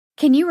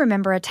Can you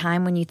remember a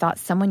time when you thought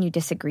someone you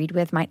disagreed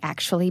with might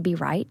actually be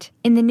right?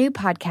 In the new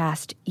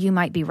podcast, You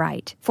Might Be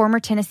Right, former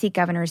Tennessee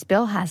Governors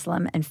Bill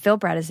Haslam and Phil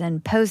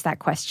Bredesen pose that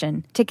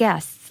question to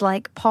guests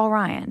like Paul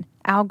Ryan,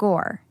 Al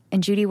Gore,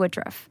 and Judy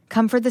Woodruff.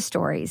 Come for the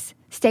stories,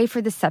 stay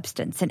for the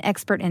substance and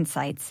expert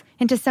insights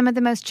into some of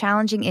the most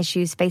challenging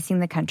issues facing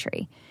the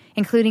country,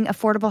 including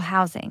affordable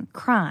housing,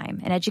 crime,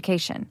 and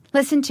education.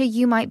 Listen to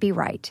You Might Be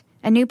Right,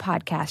 a new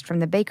podcast from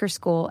the Baker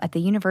School at the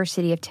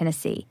University of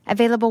Tennessee,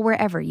 available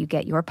wherever you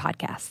get your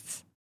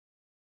podcasts.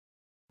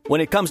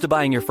 When it comes to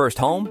buying your first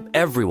home,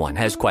 everyone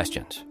has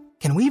questions.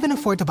 Can we even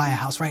afford to buy a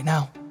house right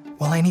now?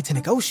 Well, I need to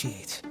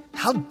negotiate.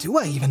 How do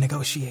I even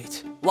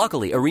negotiate?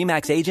 Luckily, a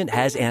RE/MAX agent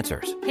has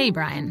answers. Hey,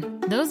 Brian,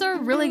 those are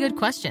really good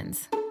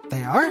questions.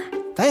 They are?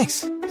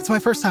 Thanks. It's my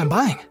first time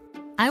buying.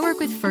 I work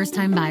with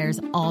first-time buyers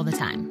all the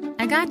time.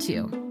 I got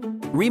you.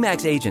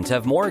 RE/MAX agents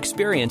have more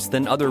experience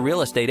than other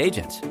real estate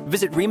agents.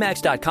 Visit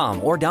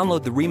RE/MAX.com or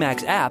download the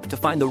RE/MAX app to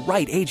find the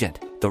right agent.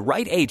 The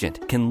right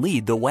agent can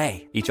lead the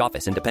way. Each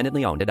office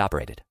independently owned and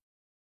operated.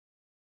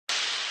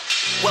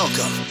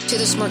 Welcome to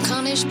the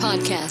Smerconish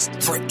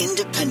Podcast for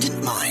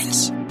Independent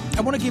Minds.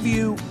 I want to give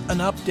you an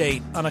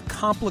update on a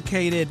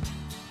complicated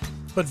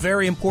but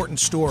very important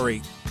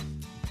story.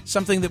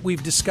 Something that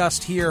we've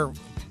discussed here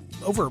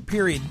over a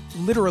period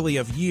literally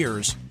of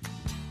years.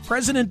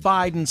 President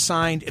Biden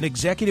signed an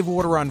executive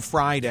order on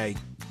Friday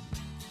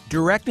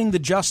directing the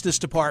Justice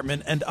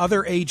Department and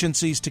other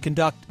agencies to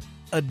conduct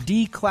a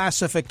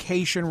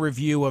declassification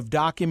review of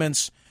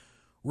documents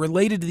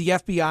related to the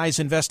FBI's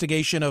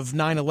investigation of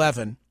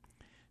 9/11.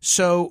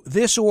 So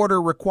this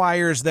order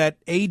requires that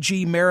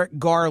AG Merrick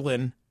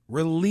Garland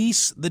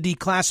release the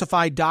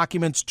declassified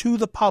documents to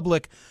the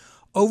public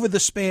over the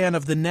span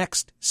of the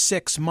next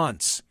 6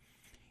 months.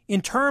 In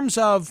terms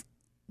of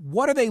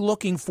what are they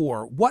looking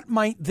for? What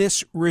might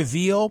this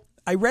reveal?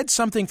 I read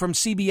something from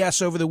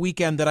CBS over the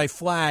weekend that I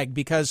flagged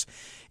because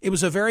it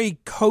was a very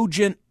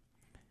cogent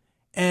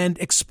and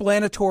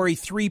explanatory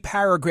 3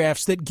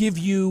 paragraphs that give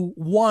you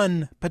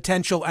one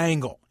potential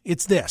angle.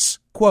 It's this,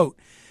 quote,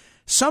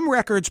 "Some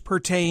records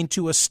pertain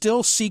to a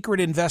still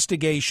secret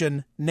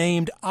investigation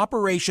named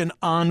Operation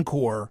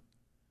Encore,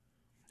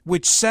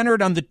 which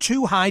centered on the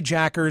 2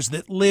 hijackers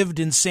that lived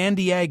in San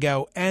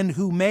Diego and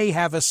who may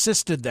have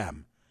assisted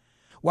them.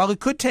 While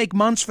it could take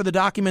months for the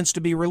documents to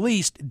be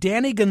released,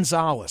 Danny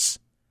Gonzalez,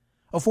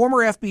 a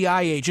former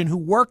FBI agent who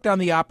worked on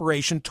the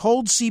operation,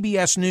 told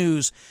CBS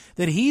News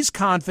that he's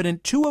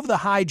confident 2 of the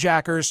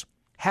hijackers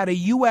had a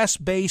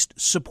U.S.-based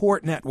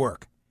support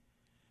network.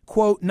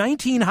 Quote,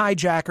 19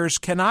 hijackers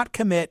cannot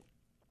commit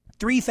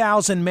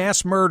 3,000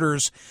 mass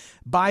murders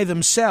by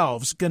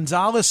themselves,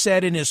 Gonzalez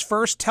said in his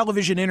first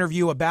television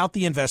interview about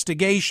the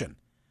investigation.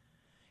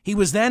 He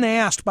was then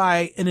asked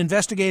by an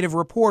investigative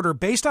reporter,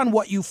 based on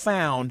what you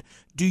found,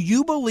 do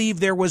you believe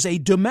there was a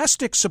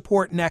domestic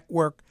support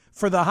network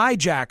for the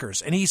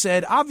hijackers? And he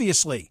said,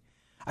 obviously,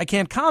 I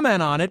can't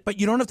comment on it, but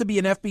you don't have to be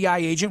an FBI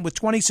agent with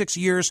 26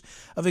 years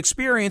of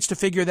experience to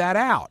figure that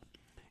out.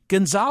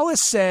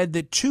 Gonzalez said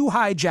that 2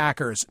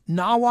 hijackers,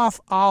 Nawaf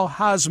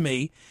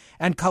al-Hazmi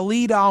and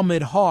Khalid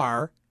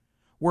al-Midhar,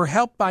 were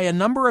helped by a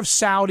number of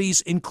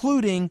Saudis,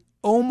 including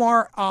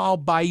Omar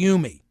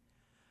al-Bayoumi.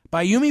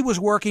 Bayoumi was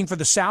working for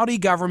the Saudi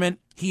government.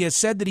 He has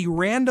said that he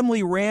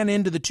randomly ran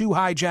into the 2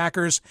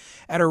 hijackers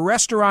at a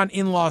restaurant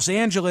in Los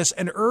Angeles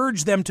and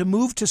urged them to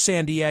move to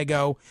San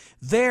Diego.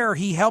 There,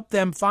 he helped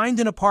them find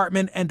an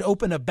apartment and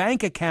open a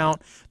bank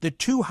account. The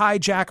 2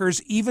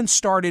 hijackers even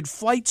started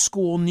flight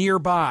school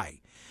nearby.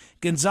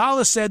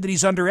 Gonzalez said that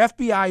he's under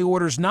FBI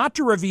orders not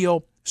to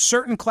reveal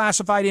certain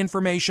classified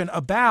information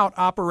about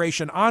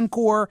Operation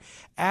Encore,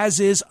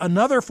 as is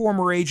another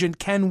former agent,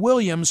 Ken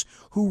Williams,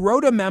 who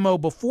wrote a memo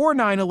before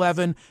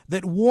 9/11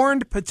 that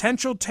warned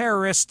potential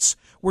terrorists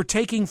were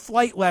taking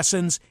flight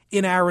lessons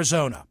in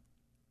Arizona.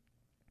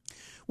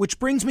 Which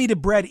brings me to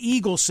Brett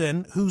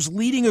Eagleson, who's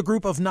leading a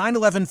group of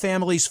 9/11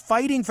 families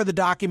fighting for the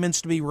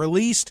documents to be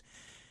released.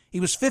 He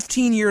was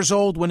 15 years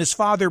old when his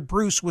father,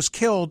 Bruce, was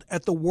killed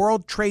at the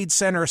World Trade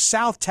Center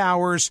South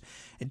Towers.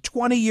 And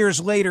 20 years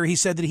later, he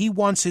said that he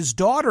wants his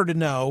daughter to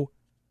know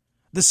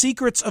the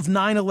secrets of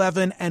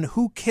 9/11 and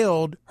who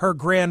killed her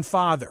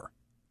grandfather.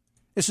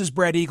 This is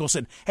Brett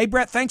Eagleson. Hey,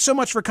 Brett, thanks so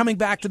much for coming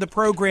back to the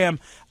program.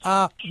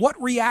 What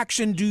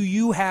reaction do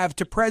you have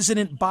to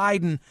President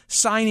Biden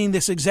signing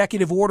this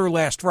executive order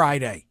last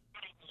Friday?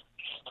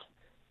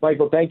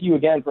 Michael, thank you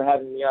again for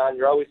having me on.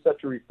 You're always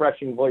such a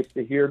refreshing voice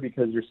to hear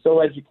because you're so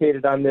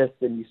educated on this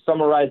and you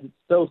summarize it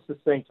so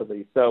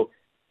succinctly. So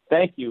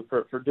thank you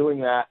for doing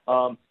that.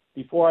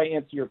 Before I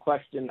answer your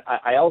question,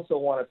 I also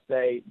want to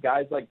say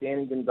guys like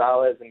Danny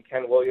Gonzalez and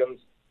Ken Williams,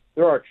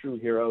 they're our true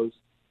heroes.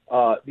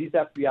 These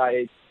FBI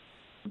agents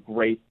are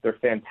great. They're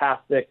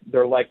fantastic.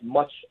 They're like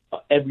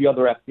every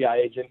other FBI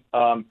agent.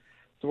 So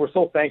we're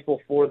so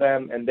thankful for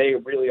them, and they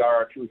really are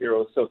our true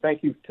heroes. So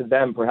thank you to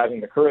them for having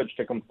the courage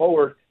to come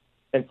forward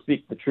and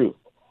speak the truth.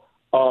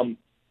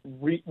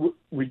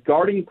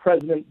 Regarding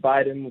President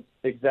Biden's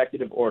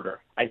executive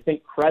order, I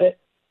think credit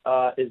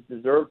is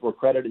deserved where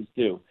credit is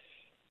due.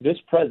 this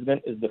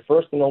president is the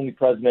first and only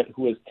president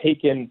who has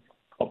taken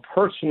a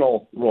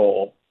personal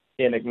role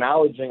in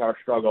acknowledging our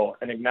struggle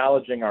and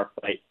acknowledging our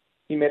fight.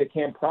 He made a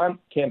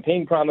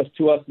campaign promise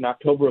to us in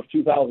October of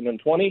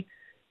 2020,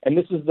 and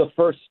this is the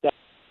first step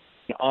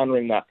in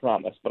honoring that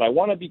promise. But I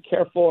want to be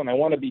careful and I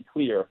want to be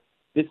clear.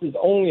 This is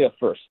only a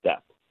first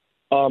step.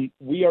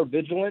 We are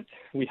vigilant.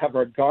 We have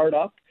our guard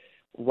up.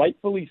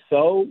 Rightfully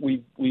so.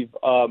 We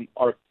are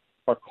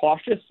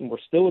cautious and we're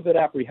still a bit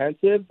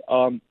apprehensive.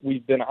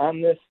 We've been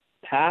on this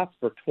path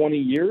for 20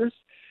 years.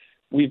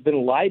 We've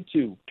been lied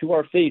to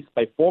our face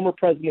by former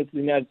presidents of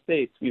the United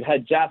States. We've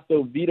had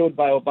JASTO vetoed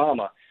by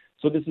Obama.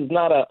 So this is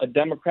not a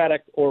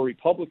Democratic or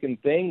Republican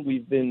thing.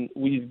 We've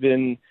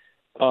been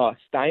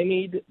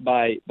stymied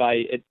by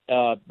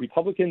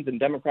Republicans and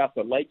Democrats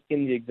alike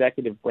in the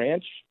executive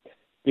branch.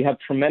 We have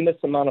tremendous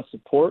amount of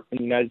support in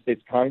the United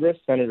States Congress.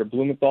 Senator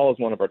Blumenthal is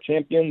one of our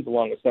champions,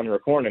 along with Senator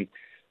Cornyn.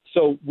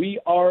 So we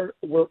are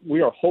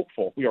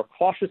hopeful. We are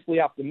cautiously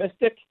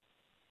optimistic,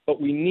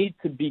 but we need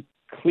to be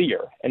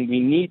clear and we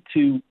need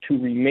to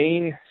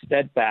remain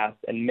steadfast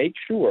and make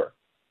sure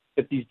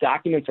that these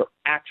documents are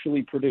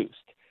actually produced.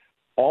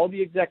 All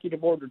the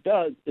executive order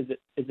does is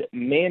it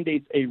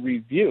mandates a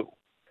review.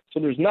 So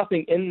there's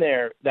nothing in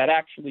there that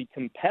actually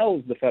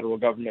compels the federal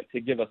government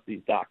to give us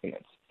these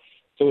documents.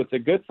 So it's a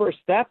good first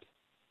step,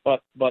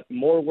 but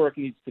more work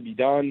needs to be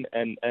done,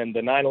 and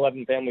the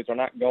 9/11 families are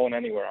not going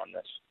anywhere on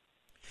this.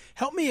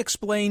 Help me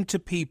explain to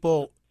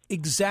people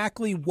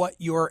exactly what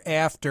you're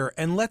after,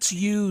 and let's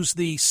use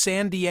the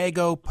San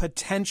Diego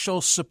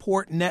Potential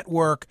Support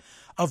Network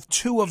of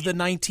 2 of the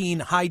 19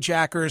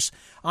 hijackers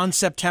on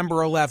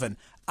September 11.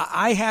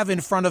 I have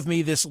in front of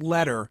me this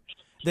letter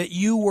that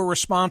you were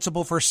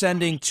responsible for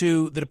sending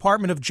to the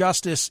Department of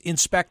Justice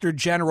Inspector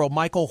General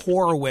Michael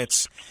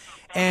Horowitz.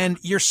 And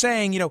you're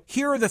saying,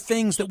 here are the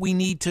things that we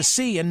need to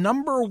see. And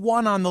number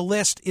 1 on the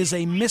list is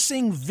a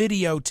missing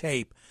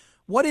videotape.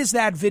 What is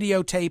that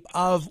videotape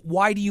of?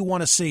 Why do you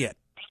want to see it?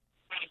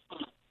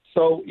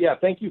 So,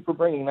 thank you for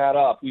bringing that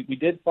up. We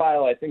did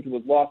file, I think it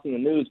was lost in the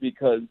news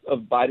because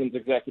of Biden's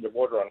executive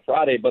order on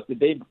Friday, but the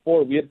day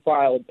before we had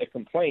filed a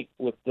complaint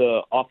with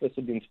the Office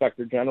of the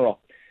Inspector General.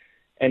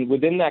 And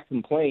within that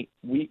complaint,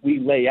 we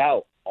lay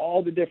out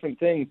all the different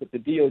things that the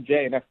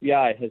DOJ and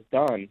FBI has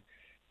done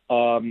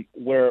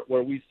where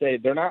we say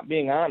they're not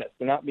being honest,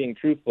 they're not being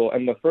truthful.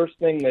 And the first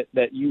thing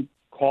that you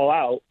call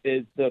out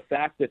is the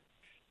fact that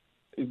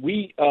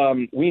we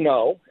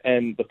know,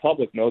 and the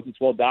public knows, it's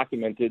well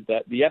documented,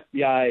 that the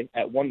FBI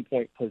at one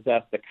point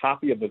possessed a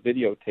copy of a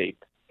videotape.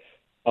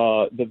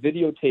 The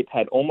videotape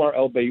had Omar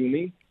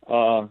el-Bayoumi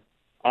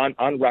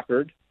on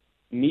record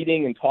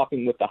meeting and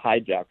talking with the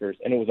hijackers,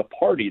 and it was a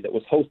party that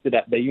was hosted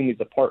at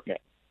Bayoumi's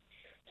apartment.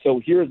 So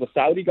here's a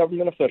Saudi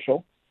government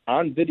official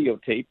on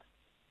videotape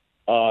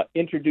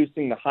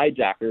introducing the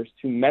hijackers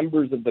to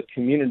members of the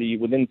community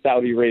within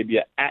Saudi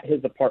Arabia at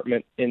his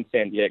apartment in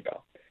San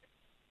Diego.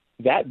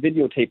 That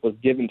videotape was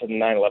given to the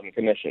 9/11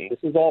 Commission. This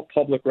is all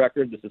public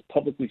record. This is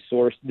publicly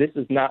sourced. This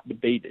is not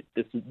debated.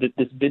 This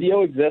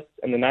video exists,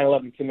 and the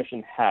 9/11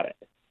 Commission had it.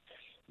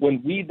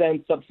 When we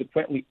then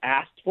subsequently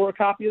asked for a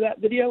copy of that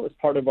video as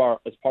part of our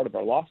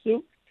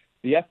lawsuit,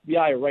 the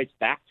FBI writes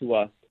back to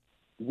us,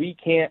 we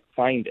can't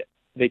find it.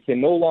 They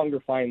can no longer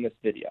find this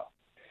video.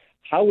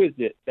 How is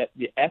it that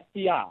the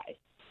FBI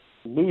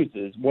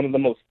loses one of the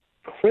most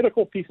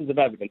critical pieces of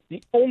evidence,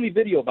 the only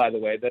video, by the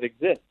way, that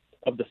exists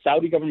of the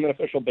Saudi government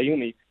official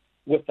Bayoumi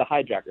with the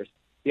hijackers?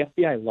 The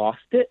FBI lost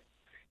it.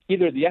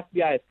 Either the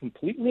FBI is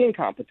completely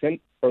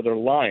incompetent or they're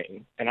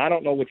lying, and I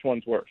don't know which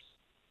one's worse.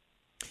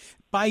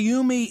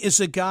 Bayoumi is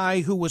a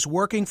guy who was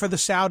working for the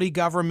Saudi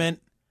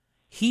government.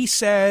 He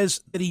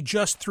says that he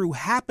just through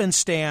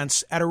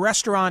happenstance at a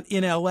restaurant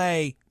in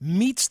L.A.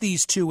 meets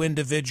these 2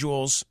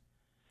 individuals.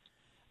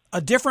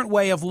 A different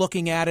way of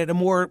looking at it, a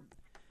more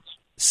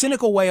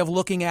cynical way of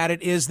looking at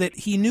it, is that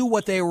he knew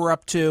what they were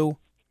up to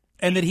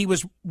and that he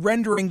was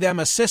rendering them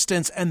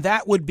assistance, and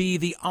that would be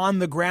the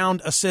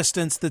on-the-ground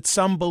assistance that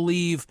some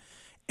believe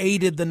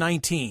aided the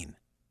 19.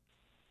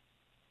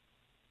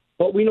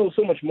 But we know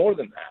so much more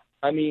than that.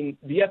 I mean,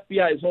 the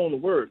FBI's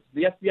own words,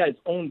 the FBI's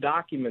own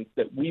documents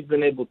that we've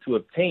been able to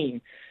obtain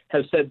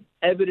have said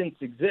evidence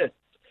exists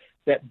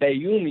that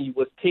Bayoumi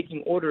was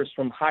taking orders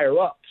from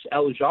higher-ups,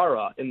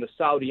 Al-Jara, in the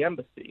Saudi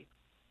embassy.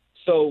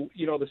 So,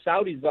 the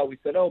Saudis always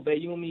said,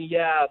 Bayoumi,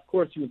 of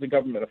course he was a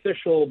government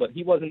official, but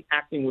he wasn't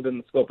acting within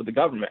the scope of the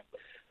government.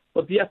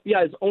 But the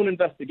FBI's own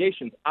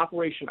investigations,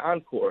 Operation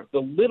Encore,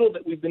 the little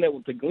that we've been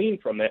able to glean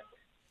from it,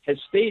 has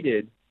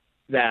stated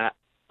that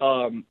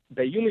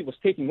Bayoumi was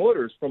taking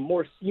orders from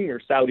more senior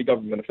Saudi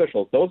government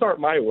officials. Those aren't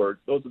my words.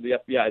 Those are the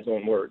FBI's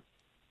own words.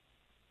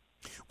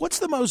 What's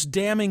the most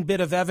damning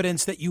bit of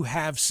evidence that you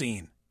have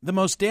seen? The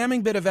most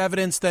damning bit of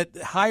evidence that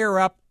higher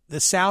up the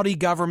Saudi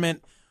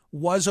government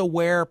was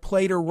aware,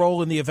 played a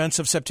role in the events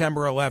of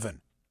September 11?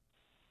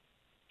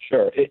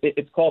 Sure.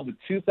 It's called the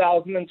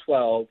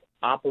 2012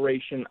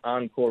 Operation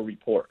Encore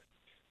Report.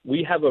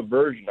 We have a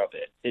version of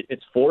it.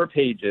 It's 4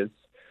 pages.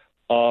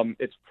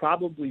 It's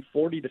probably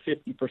 40 to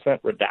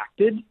 50%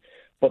 redacted,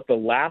 But the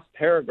last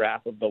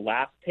paragraph of the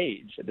last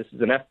page, this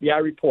is an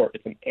FBI report.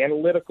 It's an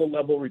analytical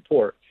level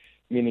report,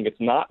 meaning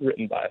it's not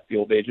written by a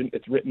field agent.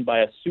 It's written by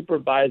a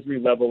supervisory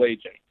level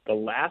agent. The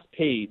last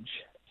page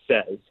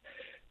says,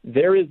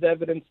 there is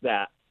evidence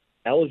that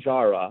El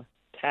Jara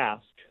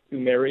tasked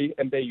Umeri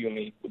and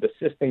Bayoumi with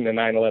assisting the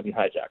 9/11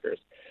 hijackers.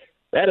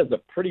 That is a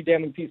pretty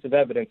damning piece of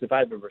evidence if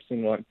I've ever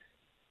seen one.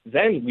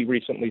 Then we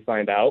recently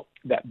find out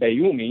that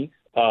Bayoumi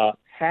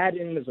had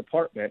in his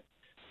apartment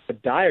a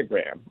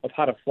diagram of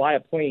how to fly a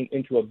plane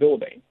into a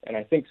building. And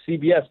I think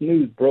CBS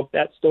News broke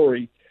that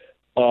story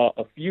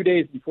a few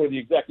days before the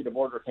executive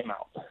order came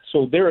out.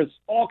 So there is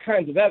all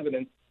kinds of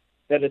evidence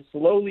that is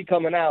slowly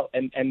coming out,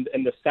 and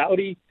the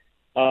Saudi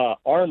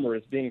armor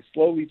is being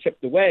slowly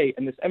chipped away,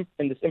 and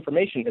this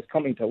information is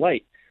coming to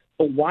light.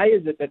 But why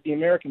is it that the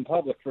American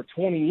public for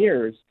 20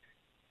 years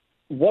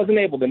wasn't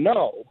able to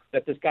know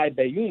that this guy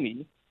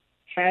Bayoumi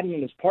had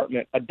in his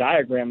apartment a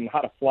diagram on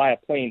how to fly a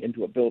plane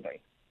into a building?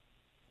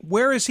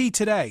 Where is he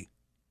today?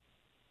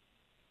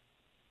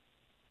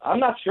 I'm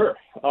not sure.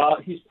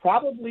 He's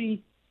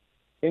probably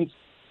in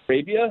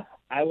Arabia,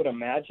 I would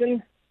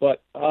imagine,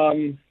 but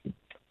I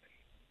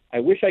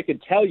wish I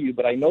could tell you,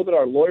 but I know that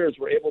our lawyers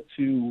were able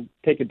to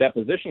take a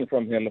deposition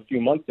from him a few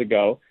months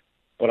ago,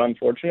 but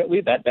unfortunately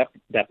that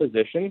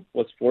deposition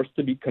was forced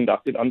to be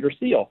conducted under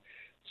seal.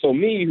 So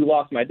me, who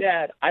lost my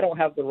dad, I don't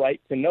have the right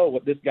to know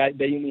what this guy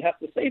Bayoumi has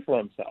to say for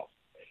himself.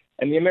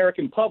 And the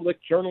American public,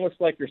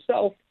 journalists like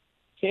yourself,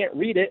 can't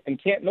read it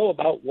and can't know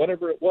about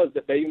whatever it was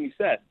that Bayoumi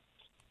said.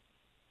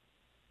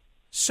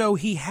 So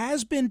he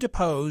has been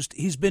deposed.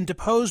 He's been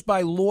deposed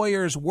by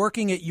lawyers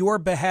working at your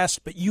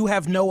behest, but you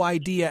have no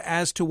idea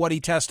as to what he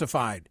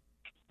testified.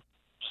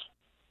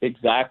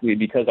 Exactly,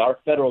 because our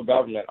federal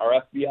government,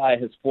 our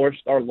FBI, has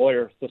forced our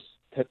lawyers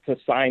to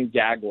sign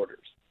gag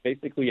orders,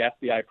 basically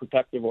FBI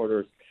protective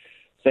orders,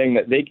 saying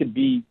that they could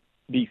be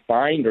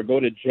fined or go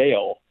to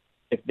jail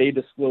if they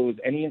disclose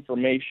any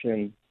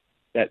information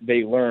that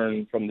they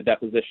learn from the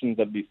depositions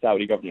of these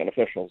Saudi government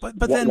officials. But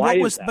then why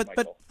what was is that,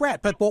 but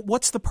Brett, but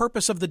what's the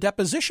purpose of the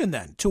deposition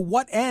then? To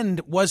what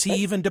end was he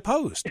even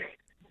deposed?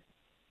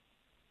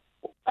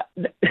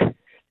 I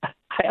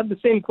have the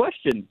same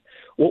question.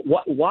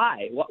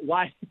 Why?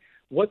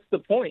 What's the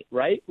point,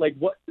 right? Like,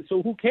 what?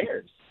 So who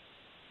cares?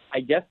 I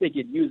guess they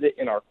could use it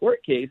in our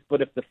court case,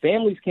 but if the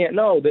families can't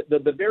know,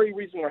 the very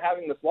reason we're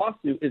having this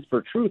lawsuit is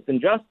for truth and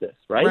justice,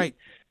 right?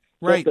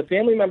 Right. So if the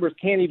family members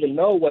can't even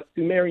know what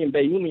Umeri and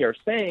Bayoumi are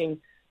saying,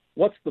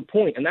 what's the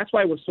point? And that's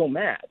why we're so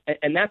mad.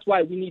 And that's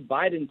why we need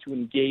Biden to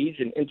engage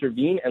and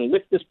intervene and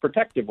lift this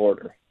protective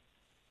order.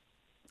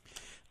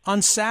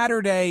 On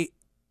Saturday,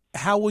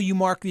 how will you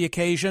mark the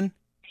occasion?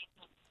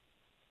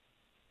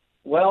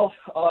 Well,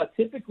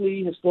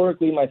 typically,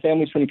 historically, my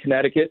family's from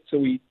Connecticut, so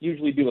we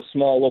usually do a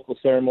small local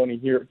ceremony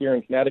here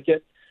in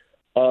Connecticut.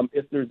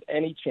 If there's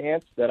any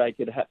chance that I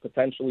could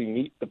potentially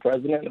meet the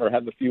president or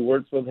have a few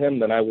words with him,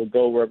 then I will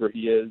go wherever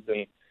he is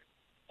and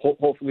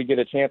hopefully get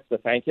a chance to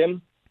thank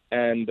him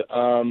and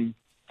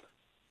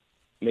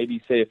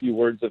maybe say a few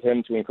words of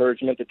him to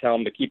encouragement to tell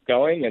him to keep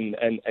going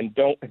and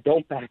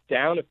don't back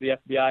down if the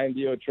FBI and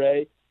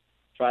DOJ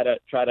try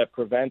to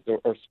prevent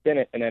or spin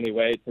it in any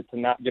way to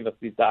not give us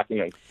these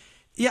documents.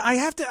 Yeah, I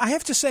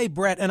have to say,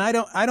 Brett, and I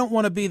don't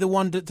want to be the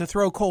one to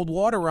throw cold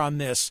water on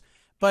this,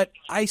 but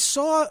I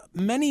saw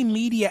many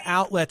media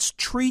outlets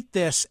treat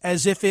this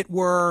as if it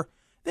were,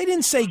 they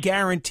didn't say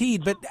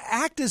guaranteed, but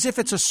act as if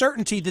it's a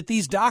certainty that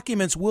these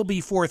documents will be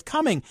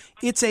forthcoming.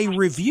 It's a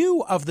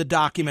review of the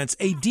documents,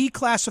 a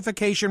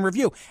declassification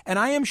review. And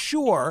I am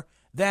sure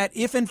that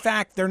if, in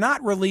fact, they're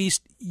not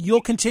released, you'll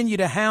continue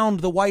to hound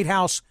the White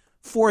House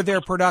for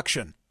their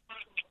production.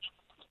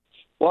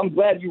 Well, I'm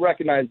glad you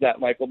recognize that,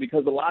 Michael,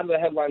 because a lot of the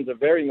headlines are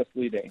very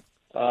misleading.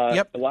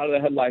 Yep. A lot of the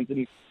headlines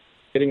isn't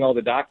getting all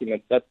the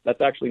documents.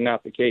 That's actually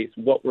not the case.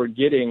 What we're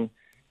getting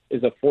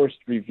is a forced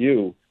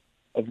review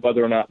of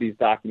whether or not these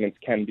documents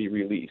can be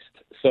released.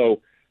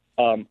 So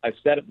I've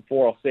said it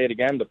before, I'll say it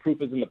again, the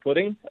proof is in the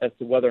pudding as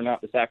to whether or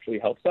not this actually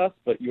helps us,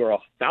 but you're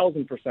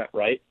 1,000%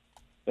 right.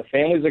 The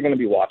families are going to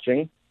be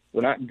watching.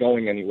 We're not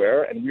going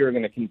anywhere, and we are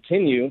going to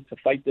continue to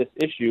fight this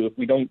issue if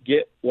we don't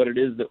get what it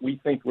is that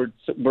we think we're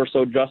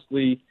so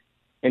justly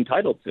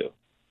entitled to.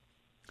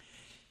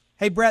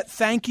 Hey, Brett,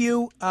 thank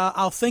you.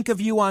 I'll think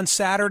of you on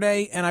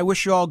Saturday, and I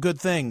wish you all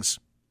good things.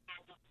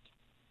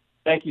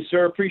 Thank you,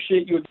 sir.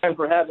 Appreciate you again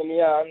for having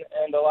me on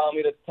and allowing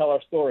me to tell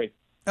our story.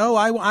 Oh,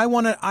 I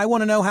want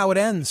to know how it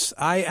ends.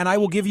 I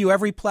will give you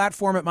every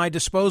platform at my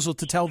disposal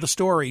to tell the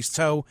story.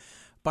 So,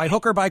 by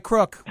hook or by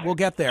crook, we'll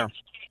get there.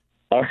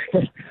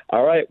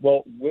 All right.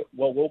 Well,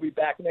 we'll be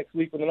back next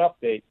week with an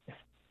update.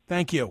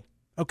 Thank you.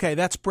 Okay,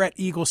 that's Brett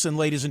Eagleson,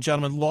 ladies and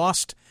gentlemen.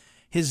 Lost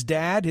his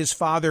dad, his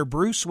father,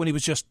 Bruce, when he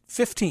was just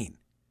 15.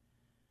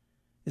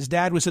 His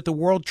dad was at the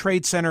World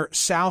Trade Center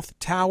South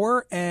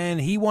Tower, and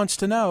he wants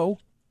to know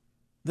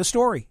the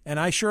story, and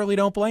I surely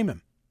don't blame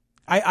him.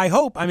 I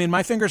hope,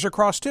 my fingers are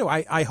crossed too.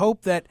 I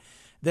hope that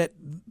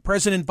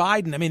President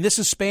Biden, this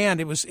has spanned,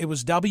 it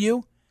was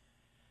W,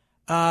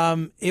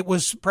 It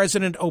was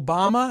President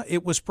Obama.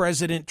 It was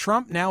President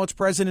Trump. Now it's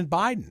President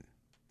Biden.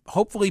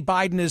 Hopefully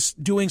Biden is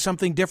doing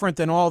something different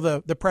than all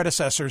the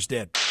predecessors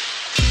did.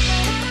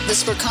 The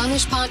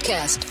Smerconish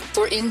Podcast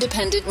for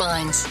independent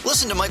minds.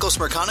 Listen to Michael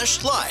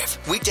Smerconish live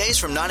weekdays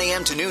from 9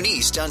 a.m. to noon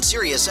East on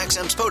Sirius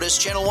XM's POTUS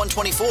Channel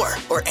 124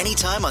 or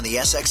anytime on the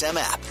SXM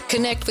app.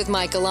 Connect with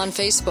Michael on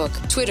Facebook,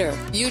 Twitter,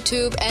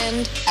 YouTube,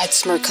 and at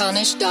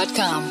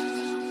Smerconish.com.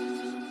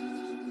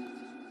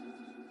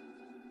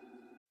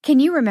 Can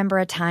you remember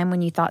a time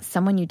when you thought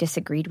someone you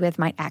disagreed with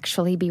might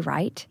actually be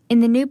right? In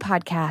the new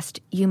podcast,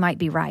 You Might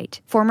Be Right,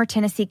 former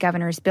Tennessee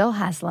Governors Bill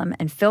Haslam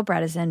and Phil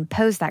Bredesen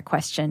pose that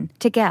question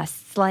to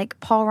guests like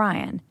Paul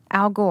Ryan,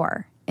 Al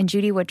Gore, and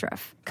Judy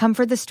Woodruff. Come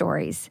for the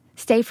stories,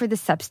 stay for the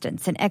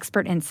substance and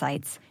expert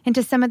insights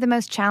into some of the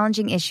most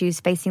challenging issues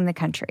facing the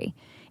country,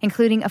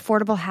 including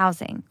affordable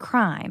housing,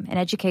 crime, and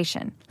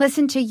education.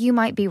 Listen to You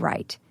Might Be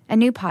Right, a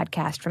new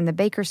podcast from the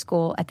Baker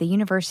School at the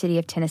University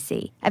of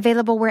Tennessee,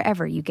 available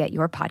wherever you get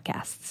your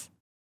podcasts.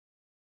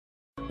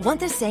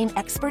 Want the same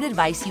expert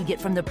advice you get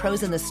from the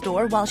pros in the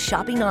store while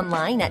shopping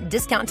online at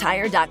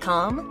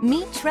DiscountTire.com?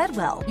 Meet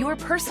Treadwell, your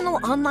personal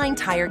online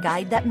tire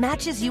guide that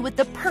matches you with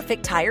the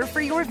perfect tire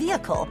for your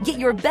vehicle. Get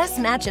your best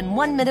match in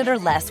 1 minute or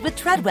less with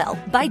Treadwell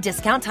by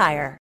Discount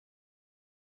Tire.